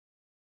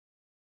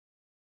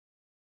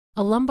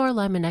A lumbar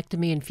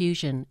laminectomy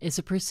infusion is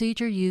a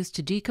procedure used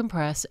to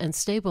decompress and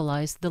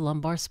stabilize the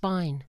lumbar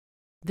spine.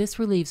 This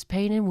relieves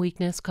pain and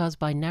weakness caused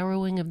by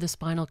narrowing of the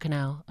spinal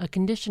canal, a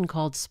condition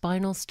called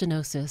spinal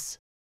stenosis.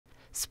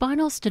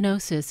 Spinal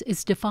stenosis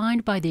is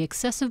defined by the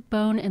excessive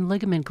bone and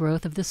ligament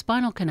growth of the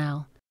spinal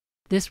canal.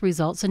 This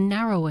results in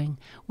narrowing,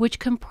 which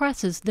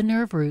compresses the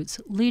nerve roots,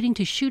 leading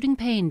to shooting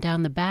pain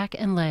down the back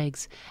and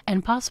legs,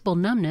 and possible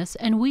numbness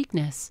and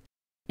weakness.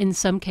 In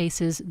some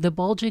cases, the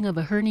bulging of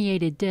a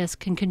herniated disc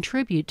can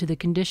contribute to the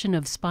condition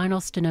of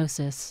spinal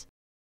stenosis.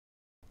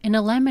 In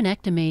a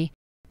laminectomy,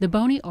 the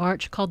bony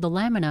arch called the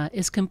lamina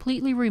is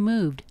completely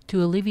removed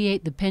to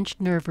alleviate the pinched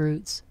nerve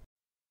roots.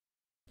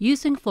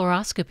 Using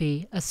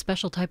fluoroscopy, a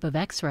special type of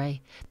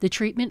X-ray, the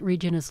treatment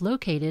region is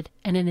located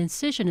and an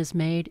incision is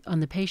made on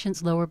the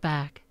patient's lower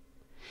back.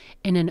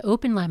 In an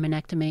open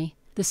laminectomy,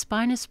 the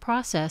spinous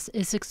process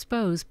is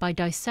exposed by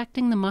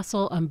dissecting the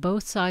muscle on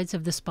both sides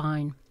of the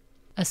spine.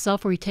 A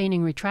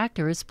self-retaining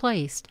retractor is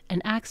placed,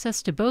 and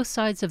access to both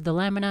sides of the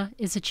lamina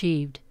is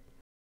achieved.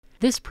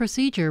 This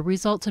procedure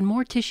results in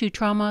more tissue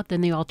trauma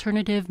than the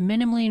alternative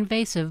minimally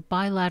invasive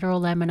bilateral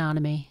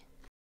laminotomy.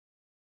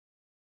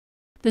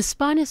 The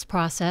spinous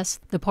process,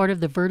 the part of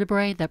the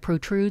vertebrae that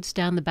protrudes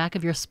down the back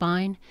of your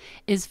spine,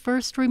 is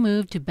first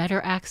removed to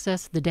better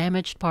access the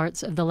damaged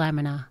parts of the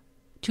lamina.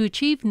 To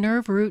achieve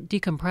nerve root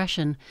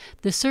decompression,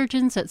 the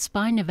surgeons at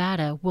Spine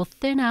Nevada will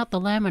thin out the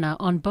lamina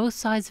on both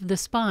sides of the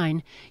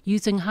spine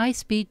using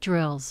high-speed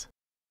drills.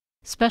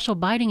 Special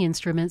biting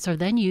instruments are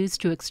then used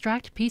to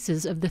extract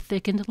pieces of the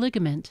thickened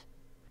ligament.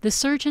 The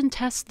surgeon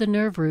tests the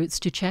nerve roots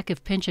to check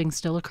if pinching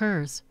still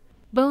occurs.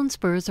 Bone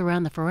spurs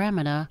around the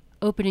foramina,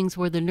 openings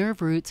where the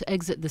nerve roots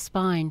exit the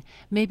spine,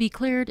 may be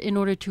cleared in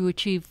order to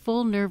achieve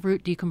full nerve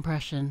root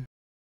decompression.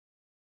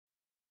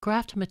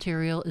 Graft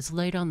material is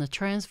laid on the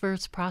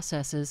transverse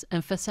processes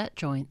and facet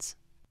joints.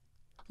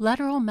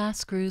 Lateral mass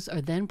screws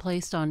are then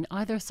placed on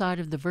either side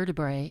of the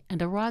vertebrae,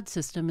 and a rod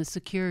system is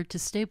secured to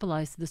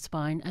stabilize the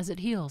spine as it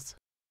heals.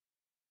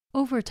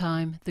 Over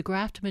time, the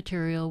graft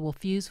material will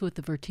fuse with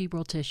the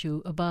vertebral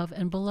tissue above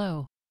and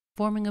below,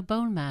 forming a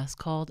bone mass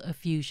called a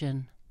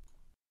fusion.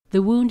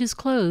 The wound is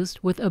closed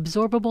with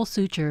absorbable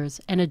sutures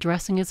and a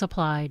dressing is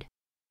applied.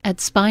 At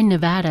Spine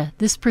Nevada,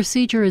 this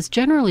procedure is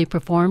generally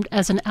performed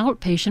as an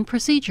outpatient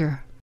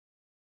procedure.